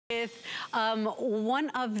With one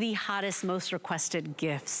of the hottest, most requested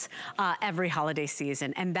gifts every holiday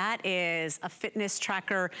season, and that is a fitness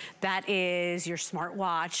tracker. That is your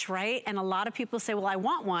smartwatch, right? And a lot of people say, well, I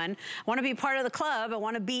want one. I want to be part of the club. I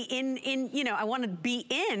want to be I want to be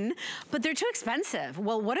in, but they're too expensive.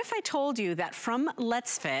 Well, what if I told you that from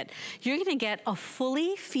Letsfit, you're going to get a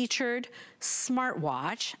fully featured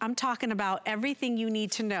smartwatch? I'm talking about everything you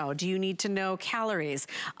need to know. Do you need to know calories,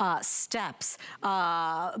 steps,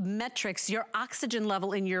 metrics, your oxygen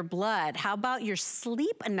level in your blood? How about your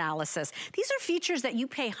sleep analysis? These are features that you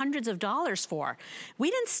pay hundreds of dollars for. We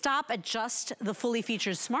didn't stop at just the fully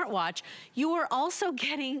featured smartwatch. You are also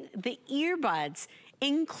getting the earbuds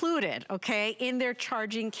included, okay, in their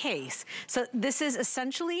charging case. So this is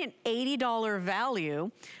essentially an $80 value.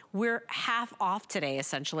 We're half off today,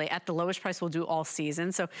 essentially, at the lowest price we'll do all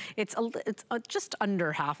season. So it's just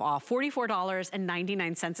under half off.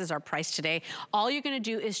 $44.99 is our price today. All you're gonna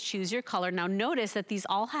do is choose your color. Now notice that these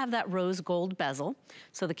all have that rose gold bezel.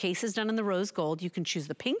 So the case is done in the rose gold. You can choose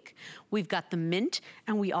the pink. We've got the mint,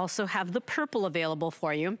 and we also have the purple available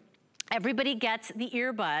for you. Everybody gets the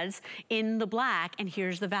earbuds in the black, and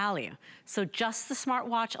here's the value. So just the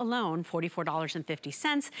smartwatch alone,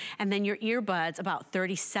 $44.50, and then your earbuds, about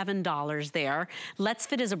 $37 there.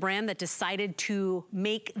 Letsfit is a brand that decided to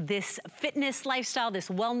make this fitness lifestyle, this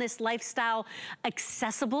wellness lifestyle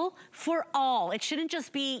accessible for all. It shouldn't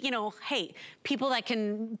just be, you know, hey, people that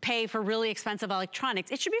can pay for really expensive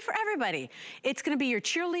electronics. It should be for everybody. It's gonna be your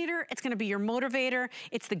cheerleader, it's gonna be your motivator,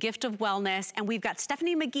 it's the gift of wellness, and we've got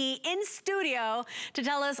Stephanie McGee in studio to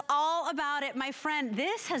tell us all about it. My friend,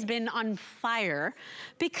 this has been on fire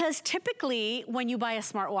because typically when you buy a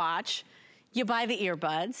smartwatch, you buy the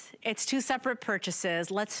earbuds. It's two separate purchases.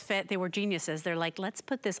 Letsfit, they were geniuses. They're like, let's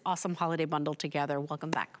put this awesome holiday bundle together. Welcome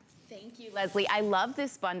back. Thank you, Leslie. I love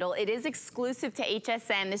this bundle. It is exclusive to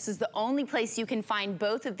HSN. This is the only place you can find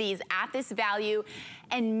both of these at this value.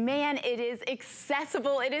 And man, it is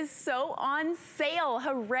accessible. It is so on sale.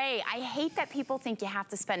 Hooray. I hate that people think you have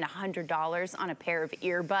to spend $100 on a pair of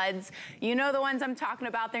earbuds. You know the ones I'm talking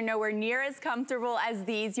about. They're nowhere near as comfortable as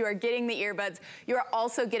these. You are getting the earbuds. You are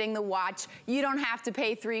also getting the watch. You don't have to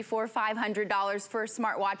pay $300, $400, $500 for a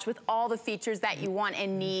smartwatch with all the features that you want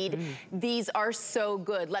and need. These are so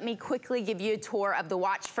good. Let me quickly give you a tour of the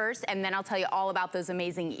watch first, and then I'll tell you all about those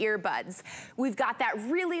amazing earbuds. We've got that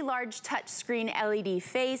really large touchscreen LED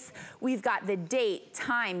face. We've got the date,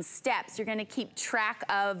 time, steps. You're gonna keep track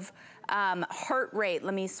of heart rate.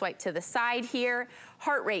 Let me swipe to the side here.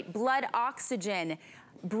 Heart rate, blood oxygen,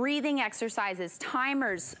 breathing exercises,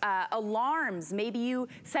 timers, alarms. Maybe you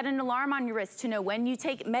set an alarm on your wrist to know when you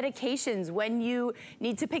take medications, when you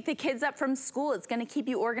need to pick the kids up from school. It's gonna keep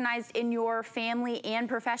you organized in your family and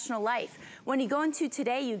professional life. When you go into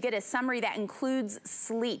today, you get a summary that includes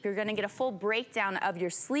sleep. You're gonna get a full breakdown of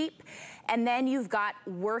your sleep. And then you've got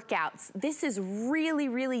workouts. This is really,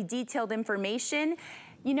 really detailed information.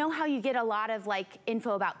 You know how you get a lot of like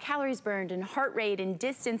info about calories burned and heart rate and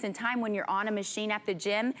distance and time when you're on a machine at the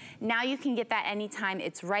gym? Now you can get that anytime.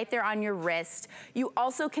 It's right there on your wrist. You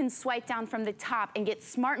also can swipe down from the top and get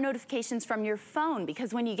smart notifications from your phone,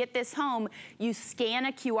 because when you get this home, you scan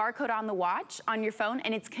a QR code on the watch on your phone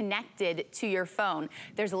and it's connected to your phone.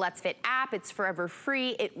 There's a Letsfit app. It's forever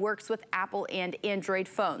free. It works with Apple and Android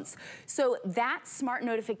phones. So that smart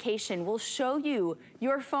notification will show you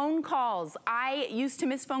your phone calls. I used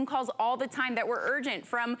to miss phone calls all the time that were urgent,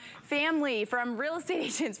 from family, from real estate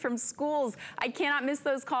agents, from schools. I cannot miss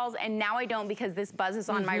those calls, and now I don't, because this buzzes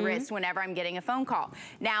on my wrist whenever I'm getting a phone call.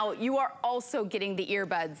 Now, you are also getting the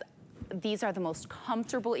earbuds. These are the most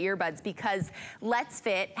comfortable earbuds because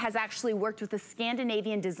Letsfit has actually worked with a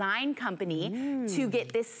Scandinavian design company to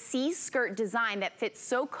get this C-skirt design that fits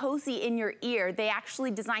so cozy in your ear. They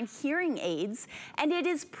actually design hearing aids, and it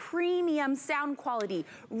is premium sound quality,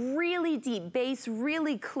 really deep bass,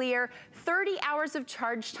 really clear, 30 hours of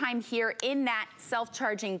charge time here in that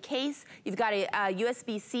self-charging case. You've got a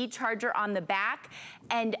USB-C charger on the back,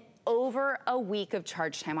 and over a week of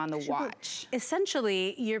charge time on the watch.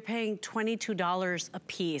 Essentially, you're paying $22 a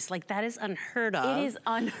piece. Like, that is unheard of. It is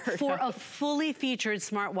unheard of. For a fully featured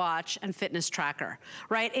smartwatch and fitness tracker,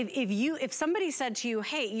 right? If somebody said to you,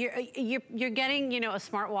 hey, you're getting, you know, a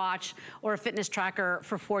smartwatch or a fitness tracker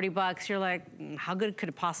for 40 bucks, you're like, how good could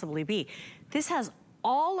it possibly be? This has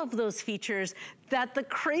all of those features that the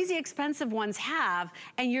crazy expensive ones have,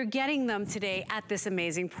 and you're getting them today at this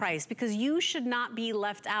amazing price, because you should not be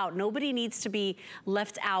left out. Nobody needs to be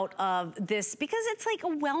left out of this, because it's like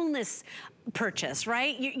a wellness purchase,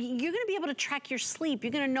 right? You're gonna be able to track your sleep.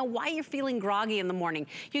 You're gonna know why you're feeling groggy in the morning.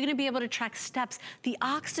 You're gonna be able to track steps, the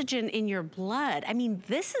oxygen in your blood. I mean,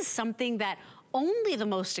 this is something that only the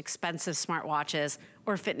most expensive smartwatches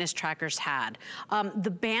or fitness trackers had. The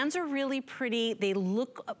bands are really pretty. They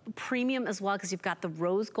look premium as well, because you've got the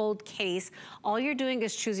rose gold case. All you're doing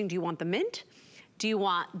is choosing, do you want the mint? Do you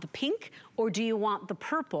want the pink, or do you want the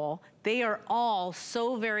purple? They are all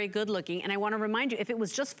so very good looking. And I wanna remind you, if it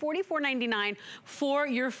was just $44.99 for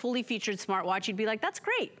your fully featured smartwatch, you'd be like, that's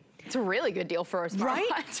great. It's a really good deal for a smartwatch.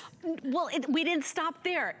 Right? Well, we didn't stop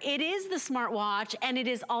there. It is the smartwatch, and it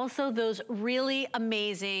is also those really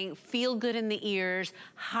amazing, feel good in the ears,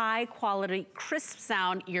 high quality, crisp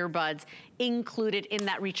sound earbuds included in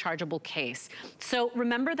that rechargeable case. So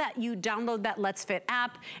remember that you download that Letsfit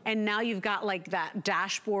app, and now you've got like that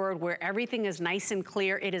dashboard where everything is nice and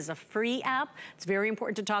clear. It is a free app. It's very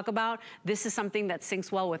important to talk about. This is something that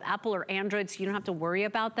syncs well with Apple or Android, so you don't have to worry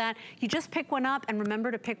about that. You just pick one up, and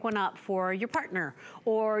remember to pick one up for your partner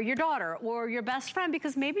or your daughter or your best friend,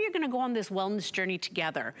 because maybe you're gonna go on this wellness journey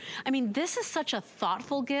together. I mean, this is such a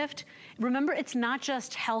thoughtful gift. Remember, it's not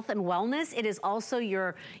just health and wellness, it is also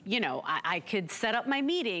your, you know, I could set up my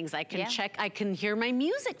meetings, I can check, I can hear my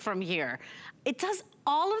music from here. It does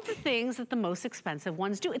all of the things that the most expensive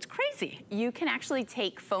ones do. It's crazy. You can actually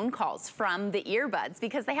take phone calls from the earbuds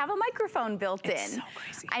because they have a microphone built in. It's so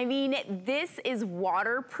crazy. I mean, this is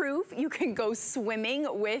waterproof. You can go swimming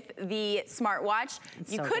with the smartwatch.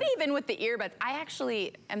 You could even with the earbuds. I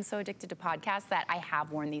actually am so addicted to podcasts that I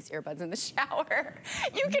have worn these earbuds in the shower.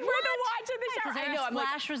 You can wear the watch in the shower. I know, I'm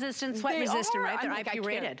splash resistant, sweat resistant, right? They're IP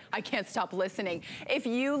rated. I can't stop listening. If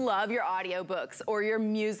you love your audiobooks or your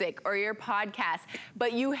music or your podcast,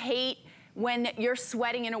 but you hate when you're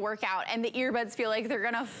sweating in a workout and the earbuds feel like they're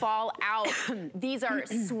gonna fall out. These are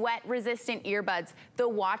sweat resistant earbuds. The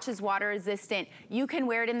watch is water resistant. You can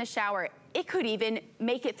wear it in the shower. It could even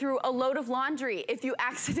make it through a load of laundry if you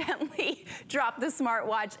accidentally drop the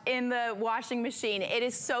smartwatch in the washing machine. It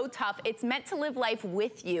is so tough. It's meant to live life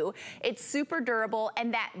with you. It's super durable,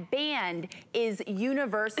 and that band is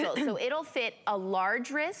universal. So it'll fit a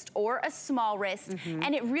large wrist or a small wrist,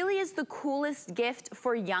 and it really is the coolest gift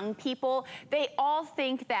for young people. They all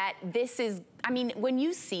think that this is, I mean, when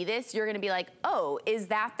you see this, you're gonna be like, oh, is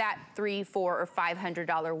that $300, $400, or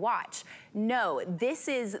 $500 watch? No, this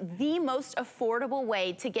is the most affordable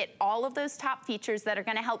way to get all of those top features that are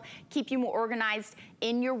gonna help keep you more organized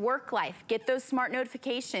in your work life. Get those smart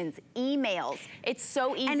notifications, emails. It's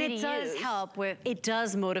so easy to use. And it does help with, it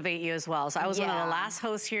does motivate you as well. So I was one of the last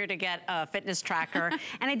hosts here to get a fitness tracker,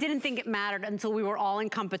 and I didn't think it mattered until we were all in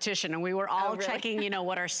competition and we were all checking, you know,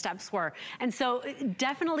 what our steps were. And so it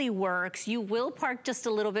definitely works. You will park just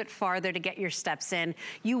a little bit farther to get your steps in.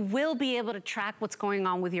 You will be able to track what's going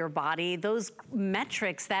on with your body. Those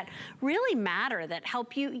metrics that really matter, that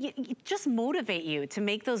help you just motivate you to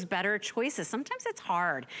make those better choices. Sometimes it's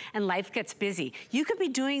hard and life gets busy. You could be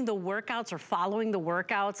doing the workouts or following the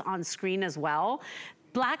workouts on screen as well.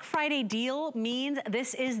 Black Friday deal means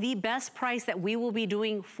this is the best price that we will be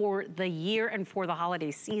doing for the year and for the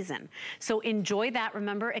holiday season. So enjoy that.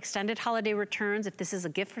 Remember, extended holiday returns if this is a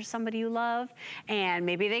gift for somebody you love, and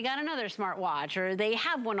maybe they got another smartwatch, or they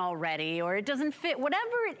have one already, or it doesn't fit,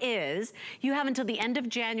 whatever it is, you have until the end of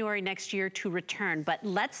January next year to return. But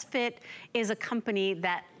Letsfit is a company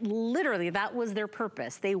that literally, that was their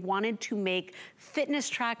purpose. They wanted to make fitness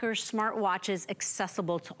trackers, smartwatches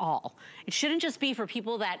accessible to all. It shouldn't just be for people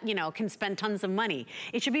that, you know, can spend tons of money.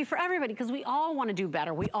 It should be for everybody, because we all want to do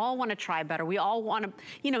better. We all want to try better. We all want to,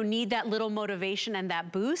 you know, need that little motivation and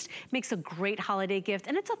that boost. It makes a great holiday gift,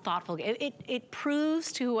 and it's a thoughtful gift. It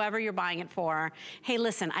proves to whoever you're buying it for, hey,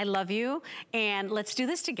 listen, I love you, and let's do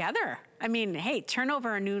this together. I mean, hey, turn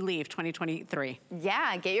over a new leaf, 2023.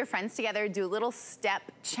 Yeah, get your friends together, do a little step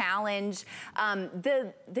challenge.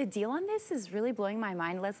 The deal on this is really blowing my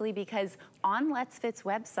mind, Leslie, because on Letsfit's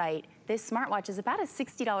website, this smartwatch is about a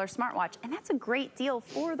 $60 smartwatch, and that's a great deal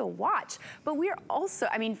for the watch. But we're also,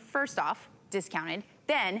 I mean, first off, discounted.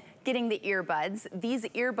 Then getting the earbuds. These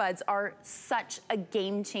earbuds are such a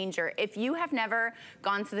game changer. If you have never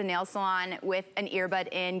gone to the nail salon with an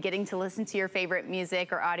earbud in, getting to listen to your favorite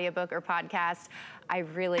music or audiobook or podcast, I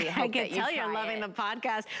really hope that you try it. I can tell you're loving the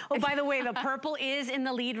podcast. Oh, by the way, the purple is in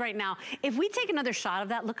the lead right now. If we take another shot of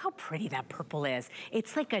that, look how pretty that purple is.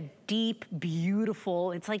 It's like a deep,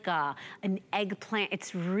 beautiful, it's like an eggplant.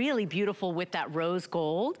 It's really beautiful with that rose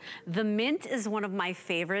gold. The mint is one of my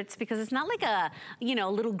favorites because it's not like a, you know,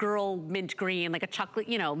 little girl mint green, like a chocolate,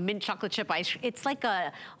 you know, mint chocolate chip ice. It's like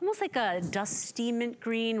almost like a dusty mint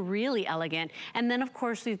green, really elegant. And then of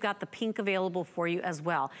course we've got the pink available for you as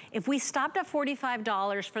well. If we stopped at $45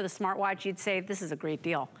 for the smartwatch, you'd say this is a great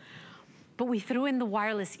deal. But we threw in the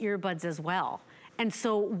wireless earbuds as well. And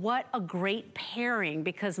so what a great pairing,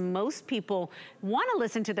 because most people want to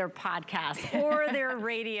listen to their podcast or their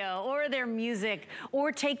radio or their music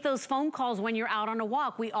or take those phone calls when you're out on a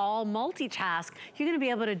walk. We all multitask. You're going to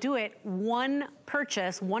be able to do it one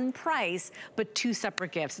purchase, one price, but two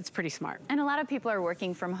separate gifts. It's pretty smart. And a lot of people are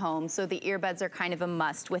working from home, so the earbuds are kind of a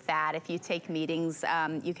must with that. If you take meetings,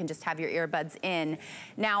 you can just have your earbuds in.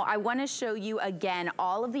 Now, I want to show you again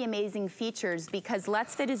all of the amazing features, because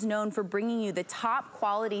Letsfit is known for bringing you the top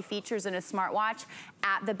quality features in a smartwatch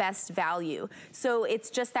at the best value. So it's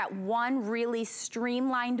just that one really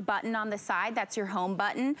streamlined button on the side. That's your home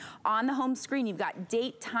button. On the home screen, you've got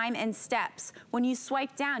date, time, and steps. When you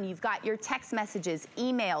swipe down, you've got your text messages,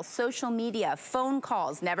 email, social media, phone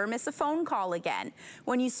calls. Never miss a phone call again.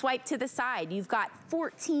 When you swipe to the side, you've got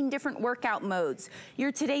 14 different workout modes.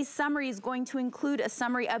 Your today's summary is going to include a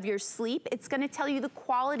summary of your sleep. It's going to tell you the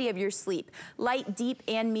quality of your sleep, light, deep,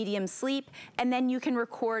 and medium sleep. And then you can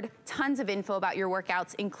record tons of info about your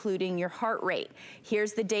workouts, including your heart rate.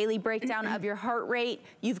 Here's the daily breakdown of your heart rate.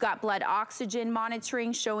 You've got blood oxygen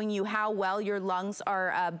monitoring, showing you how well your lungs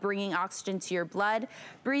are bringing oxygen to your blood.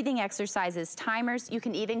 Breathing exercises, timers. You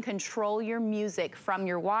can even control your music from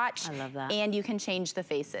your watch. I love that. And you can change the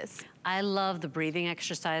faces. I love the breathing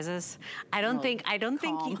exercises. I don't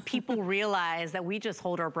think people realize that we just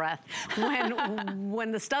hold our breath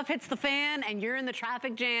when the stuff hits the fan and you're in the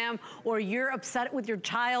traffic jam or you're upset with your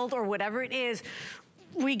child or whatever it is.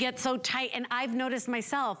 We get so tight, and I've noticed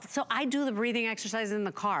myself. So I do the breathing exercises in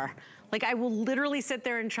the car. Like, I will literally sit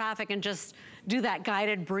there in traffic and just do that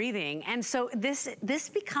guided breathing. And so this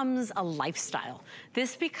becomes a lifestyle.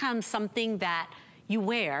 This becomes something that you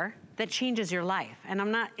wear that changes your life. And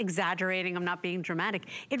I'm not exaggerating, I'm not being dramatic.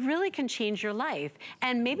 It really can change your life.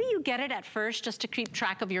 And maybe you get it at first just to keep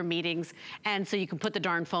track of your meetings, and so you can put the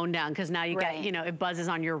darn phone down, because now you get, you know, it buzzes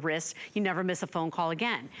on your wrist. You never miss a phone call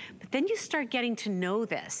again. But then you start getting to know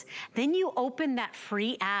this. Then you open that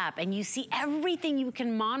free app and you see everything you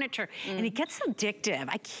can monitor, and it gets addictive.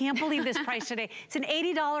 I can't believe this price today. It's an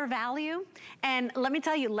 $80 value. And let me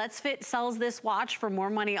tell you, Letsfit sells this watch for more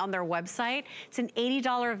money on their website. It's an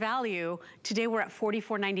 $80 value. Today we're at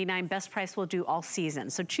 $44.99. Best price will do all season.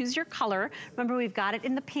 So choose your color. Remember, we've got it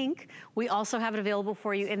in the pink. We also have it available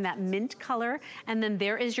for you in that mint color. And then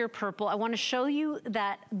there is your purple. I want to show you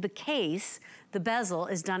that the case, the bezel,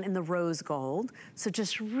 is done in the rose gold. So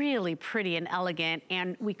just really pretty and elegant.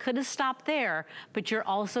 And we could have stopped there, but you're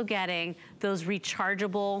also getting those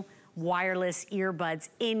rechargeable wireless earbuds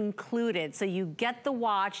included. So you get the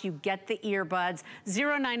watch, you get the earbuds.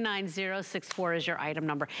 099064 is your item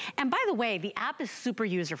number. And by the way, the app is super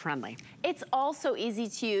user-friendly. It's also easy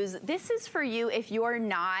to use. This is for you if you're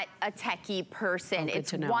not a techie person.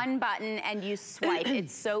 It's one button and you swipe.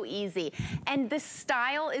 It's so easy. And the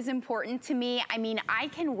style is important to me. I mean, I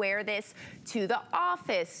can wear this to the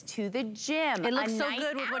office, to the gym. It looks so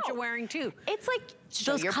good with what you're wearing too. It's like,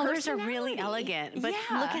 those colors are really elegant, but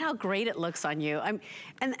look at how great it looks on you.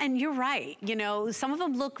 And you're right, you know, some of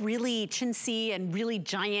them look really chintzy and really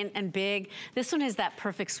giant and big. This one is that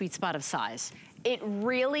perfect sweet spot of size. It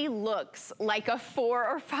really looks like a $400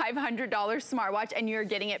 or $500 smartwatch, and you're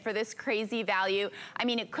getting it for this crazy value. I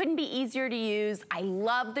mean, it couldn't be easier to use. I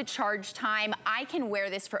love the charge time. I can wear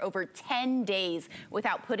this for over 10 days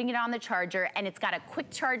without putting it on the charger, and it's got a quick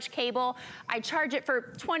charge cable. I charge it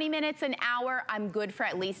for 20 minutes, an hour. I'm good for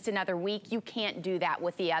at least another week. You can't do that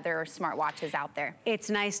with the other smartwatches out there. It's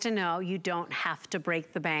nice to know you don't have to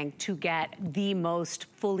break the bank to get the most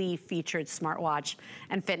fully featured smartwatch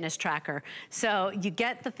and fitness tracker. So you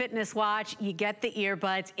get the fitness watch, you get the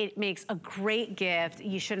earbuds. It makes a great gift.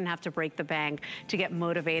 You shouldn't have to break the bank to get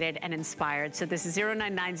motivated and inspired. So this is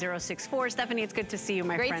 099064. Stephanie, it's good to see you,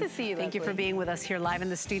 my friend. Great to see you, Thank you for being with us here live in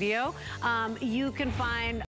the studio. You can find